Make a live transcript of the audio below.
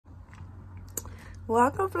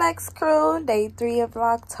Welcome, Flex Crew. Day 3 of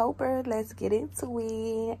Vlogtober. Let's get into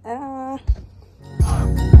it.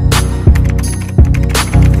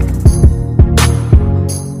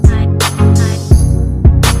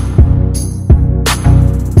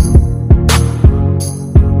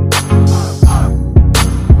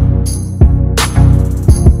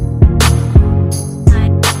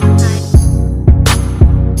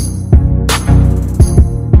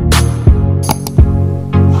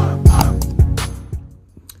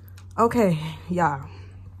 Okay, y'all.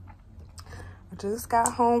 I just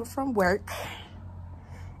got home from work.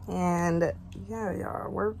 And yeah, y'all,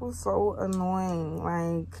 work was so annoying.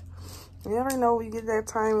 Like, you never know when you get that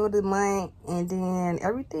time of the month and then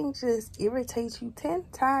everything just irritates you 10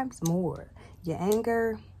 times more. Your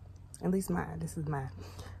anger, at least mine, this is my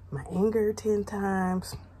anger 10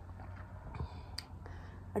 times.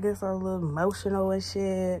 I guess I was a little emotional and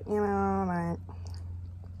shit, you know, like.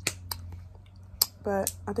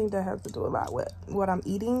 But I think that has to do a lot with what I'm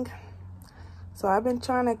eating. So I've been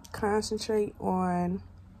trying to concentrate on,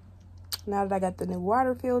 now that I got the new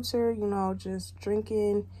water filter, you know, just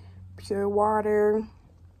drinking pure water.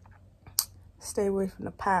 Stay away from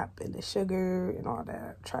the pop and the sugar and all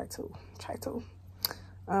that. Try to.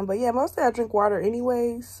 But yeah, mostly I drink water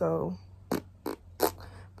anyway, so.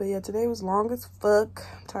 But yeah, today was long as fuck.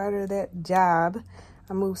 I'm tired of that job.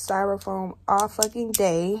 I moved styrofoam all fucking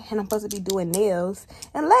day, and I'm supposed to be doing nails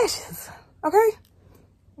and lashes, okay?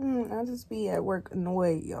 I just be at work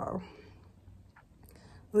annoyed, y'all.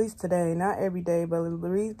 At least today, not every day, but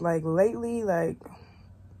like lately, like,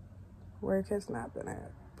 work has not been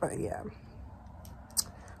at. But yeah,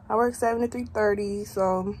 I work 7 to 3:30,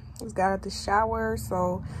 so just got out the shower.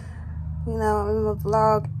 So, you know, I'm gonna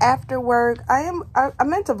vlog after work. I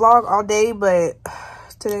meant to vlog all day, but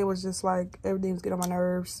today was just like everything was getting on my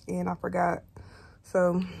nerves and I forgot.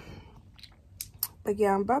 So, but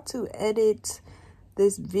yeah, I'm about to edit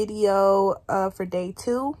this video for day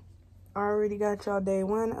 2. I already got y'all day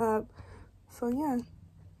 1 up. So yeah,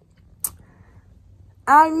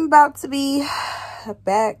 I'm about to be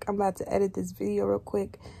back. I'm about to edit this video real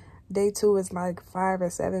quick. Day 2 is like 5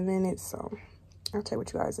 or 7 minutes, so I'll check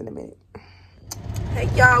with you guys in a minute. Hey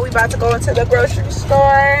y'all, we about to go into the grocery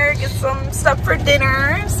store, get some stuff for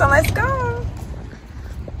dinner, so let's go.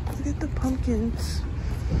 Let's get the pumpkins.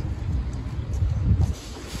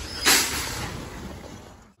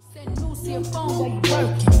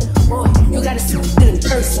 You gotta see the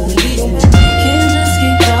person. Can't just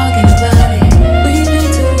keep talking about it. We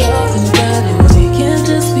need to talk about it. We can't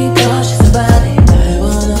just be cautious about it. I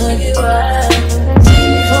wanna get right. Take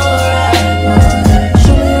me for a ride, boy.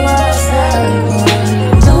 Show me where I'm outside,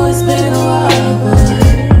 boy. Know it's been a while, boy.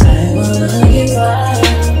 I wanna get right.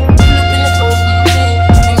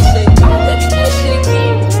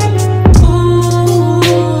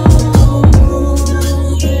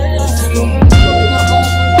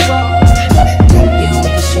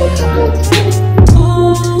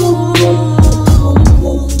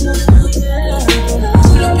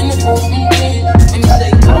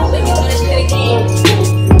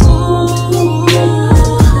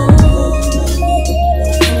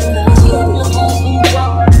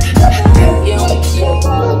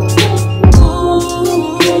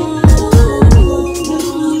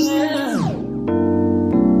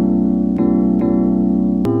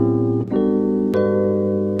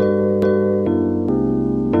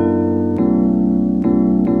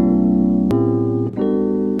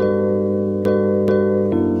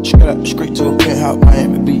 Straight to a penthouse,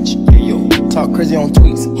 Miami Beach. Talk crazy on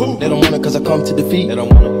tweets. They don't want it cause I come to defeat. They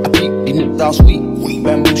don't want it. I peep, these niggas all sweet.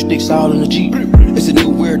 Bamboo sticks all in the Jeep. It's a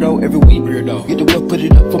new weirdo every week. Get the work, put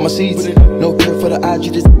it up for my seeds. No care for the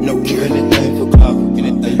IG, just no care. Do anything for clout. Do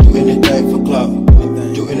anything for clout.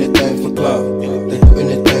 Do anything for clout. They do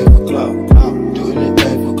anything for clout. Do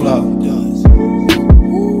anything for clout.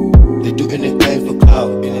 They do anything for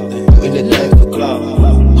clout. Do anything for clout.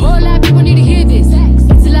 Whole lot of people need to hear this.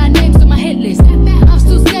 It's a lot of names on my hit list. I'm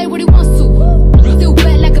still say what he wants to. Still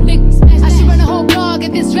wet like a big. I should run a whole blog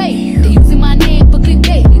at this rate. They using my name for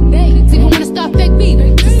clickbait. Even wanna start fake beef.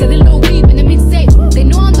 Sell a little weep in the mixtape. They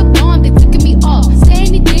know I'm the bomb. They took me off. Say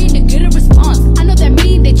anything to get a response. I know that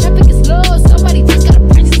mean they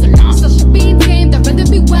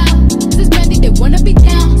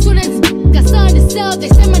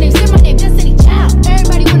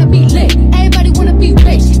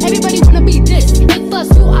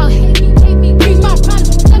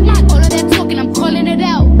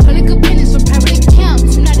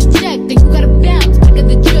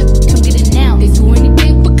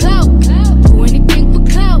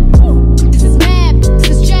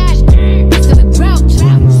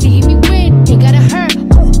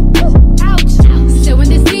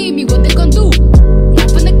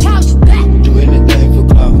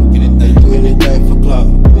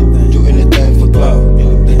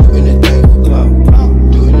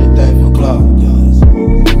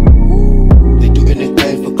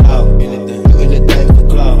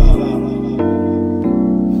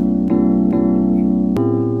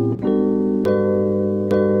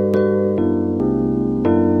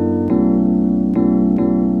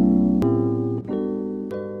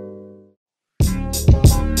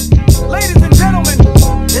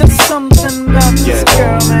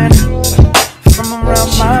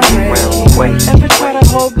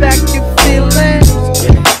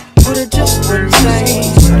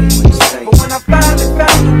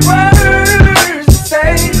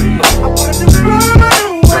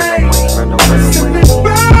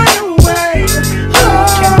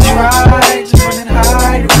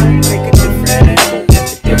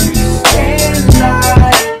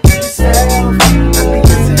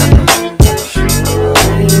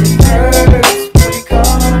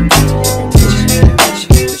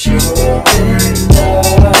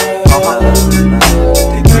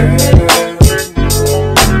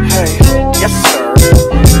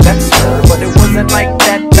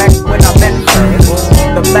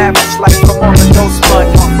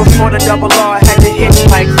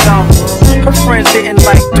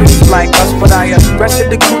to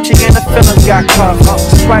the Gucci and the feelings got caught.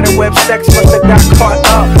 Spiderweb sex must have got caught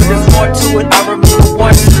up. But there's more to it, I remember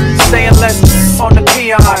once saying let's on the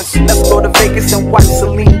peons. Let's go to Vegas and watch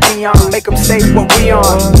Celine Dion. Make them say what we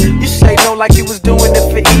on. You say no like you was doing it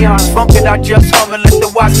for eons. Funk it out just hum and let the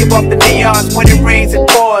watch give off the neons. When it rains it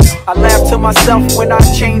pours. I laugh to myself when I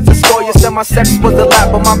changed the score. You said my sex was a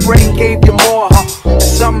lot, but my brain gave you more.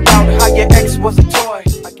 There's something about how your ex was a toy.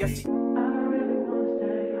 I guess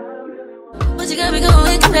but you got me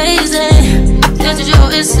going crazy. Just you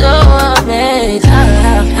is so amazing.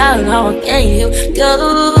 How long can you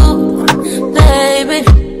go, baby?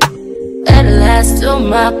 At last to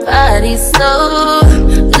my body so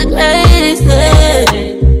crazy.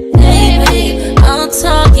 Baby, I'm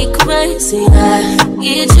talking crazy. I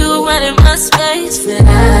need you right in my space, but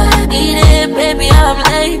I need it, baby. I'm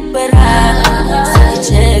late, but I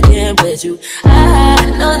check in with you. I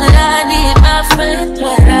know that I need my friends,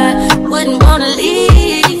 but I wouldn't wanna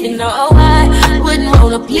leave. You know I wouldn't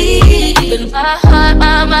wanna bleed. In my heart,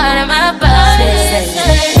 my mind, and my body.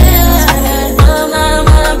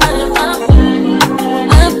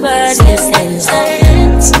 My body says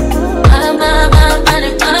my mind,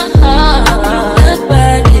 and my heart. My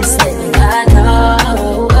body says I know.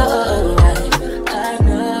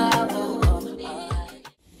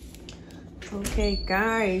 Okay,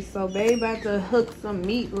 guys, so babe about to hook some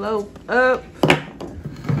meatloaf up.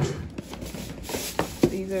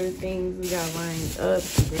 These are the things we got lined up.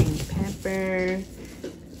 Green pepper.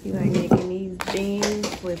 You like making these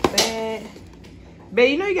beans with that. Babe,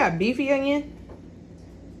 you know you got beefy onion?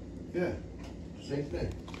 Yeah, same thing.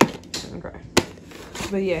 Okay.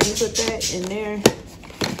 But yeah, he put that in there.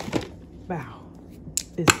 Wow.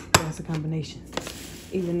 That's a combination.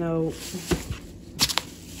 Even though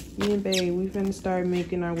me and babe, we finna start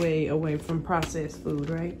making our way away from processed food,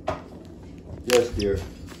 right? Yes, dear.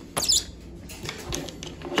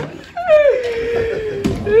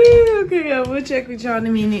 Okay, yeah, we'll check with y'all in a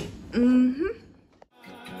minute.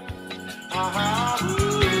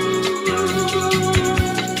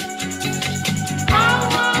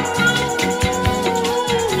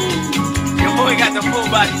 your boy got the full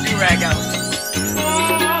body do-rag out.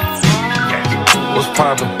 What's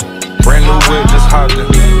poppin'? Brand new whip, just hopped in.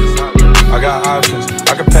 I got options,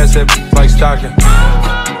 I can pass that like stocking.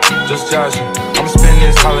 Just joshing, I'ma spend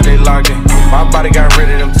this holiday locked in. My body got rid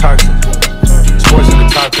of them toxins. Sports in the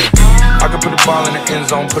top 10. I can put the ball in the end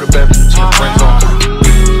zone, put a bet to the friend zone.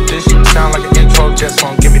 This shit sound like an intro jet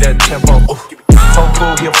song, give me that tempo. Ooh. So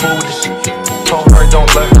cool, he a fool with the shit. Told her don't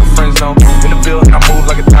let her friends know. In the building, I move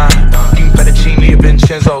like a dime. Eating fettuccine at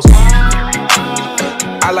Vincenzo's.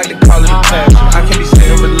 I like to call it a passion. I can't be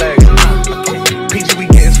sitting relaxing. PG, we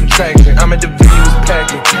getting some traction. I'm at the videos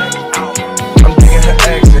packing. I'm digging her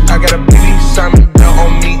accent. I got a baby Simon belt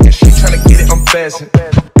on me, and she tryna get it unfastened.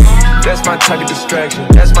 That's my type of distraction.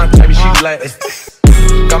 That's my type of she Latin.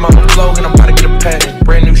 Got my flow and I'm about to get a patent.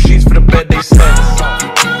 Brand new sheets for the bed they set.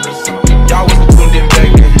 Y'all wasn't tuned in back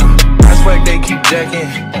then. I swag they keep jacking.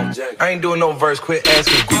 I ain't doing no verse, quit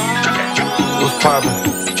asking. What's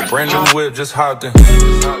poppin'? Brand new whip, just hopped in.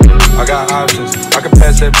 I got options, I can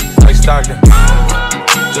pass that like stocking.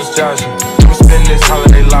 Just joshing, I'ma spend this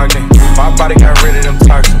holiday locked in. My body got rid of them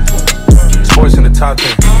toxins. Sports in the top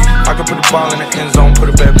 10. I can put the ball in the end zone, put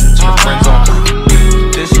a bet to the friend zone.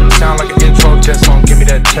 This shit sound like an intro jet song, give me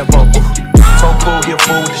that tempo. Ooh. So cool, he a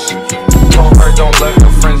fool with the shit. Told her don't let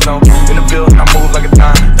her friends know. In the building, I move like a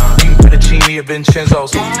dime. Eating fettuccine at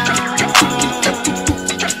Vincenzo's.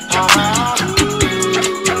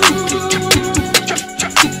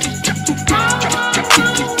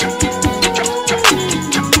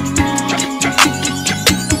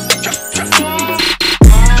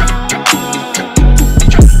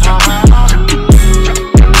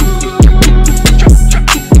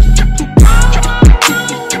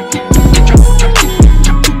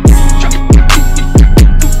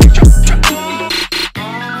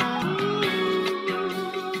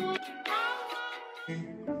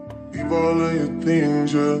 All of your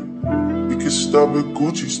things, yeah. We can stop at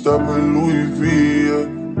Gucci, stop at Louis V, yeah.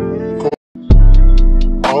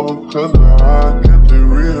 All because I kept it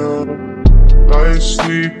real. Like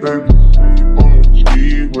sleep, baby, on the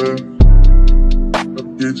G-Way. I'll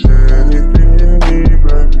get you anything you need,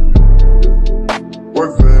 baby.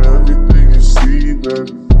 Work for everything you see,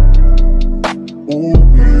 baby. Ooh,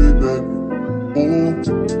 baby. Ooh,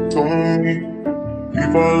 come on me.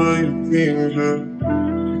 Leave all of your things, yeah.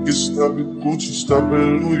 You stop at Gucci, stop at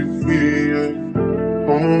Louis V, yeah.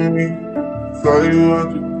 Come on me, fly you out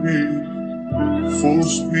the beach. Full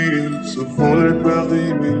speed, so for that belly,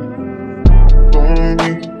 me. Come on me,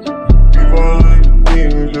 leave all of your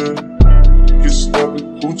things, yeah. You stop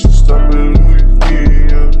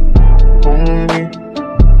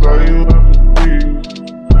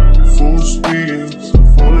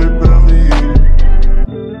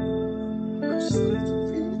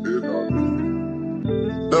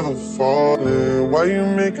silent? Why you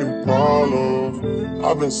making problems?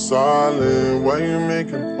 I've been silent. Why you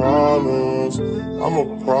making problems? I'm a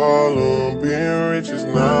problem. Being rich is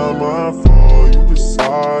not my fault. You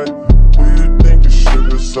decide who you think you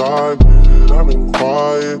should reside with. I've been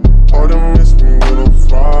quiet. Hard to miss me when I'm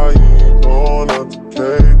flying. Going out to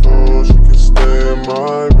Keiko. She can stay in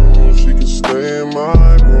my room. She can stay in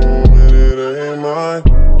my room. And it ain't mine.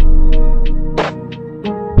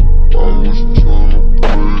 I was tryna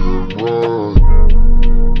play it right.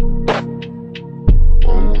 I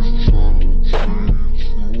was tryna treat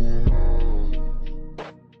you right.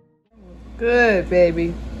 Good, baby.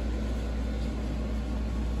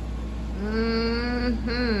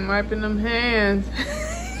 Wiping them hands.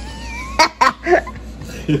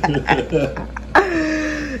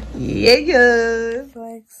 Yeah.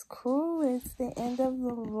 Flex crew, it's the end of the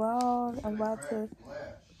vlog. I'm about to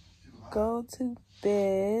go to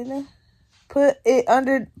bed. Put it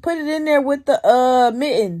in there with the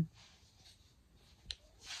mitten.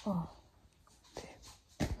 Oh.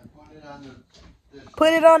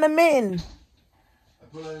 Put it on the mitten. I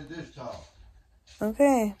put it on the dish towel.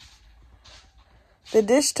 Okay. The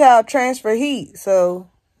dish towel transfer heat, so.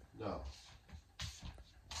 No.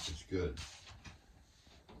 It's good.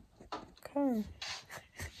 Okay.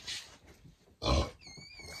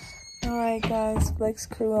 Alright guys, Flex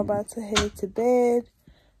crew, I'm about to head to bed.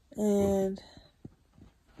 And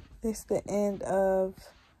it's the end of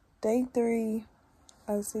day 3.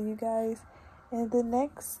 I'll see you guys in the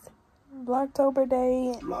next Vlogtober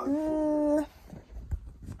day.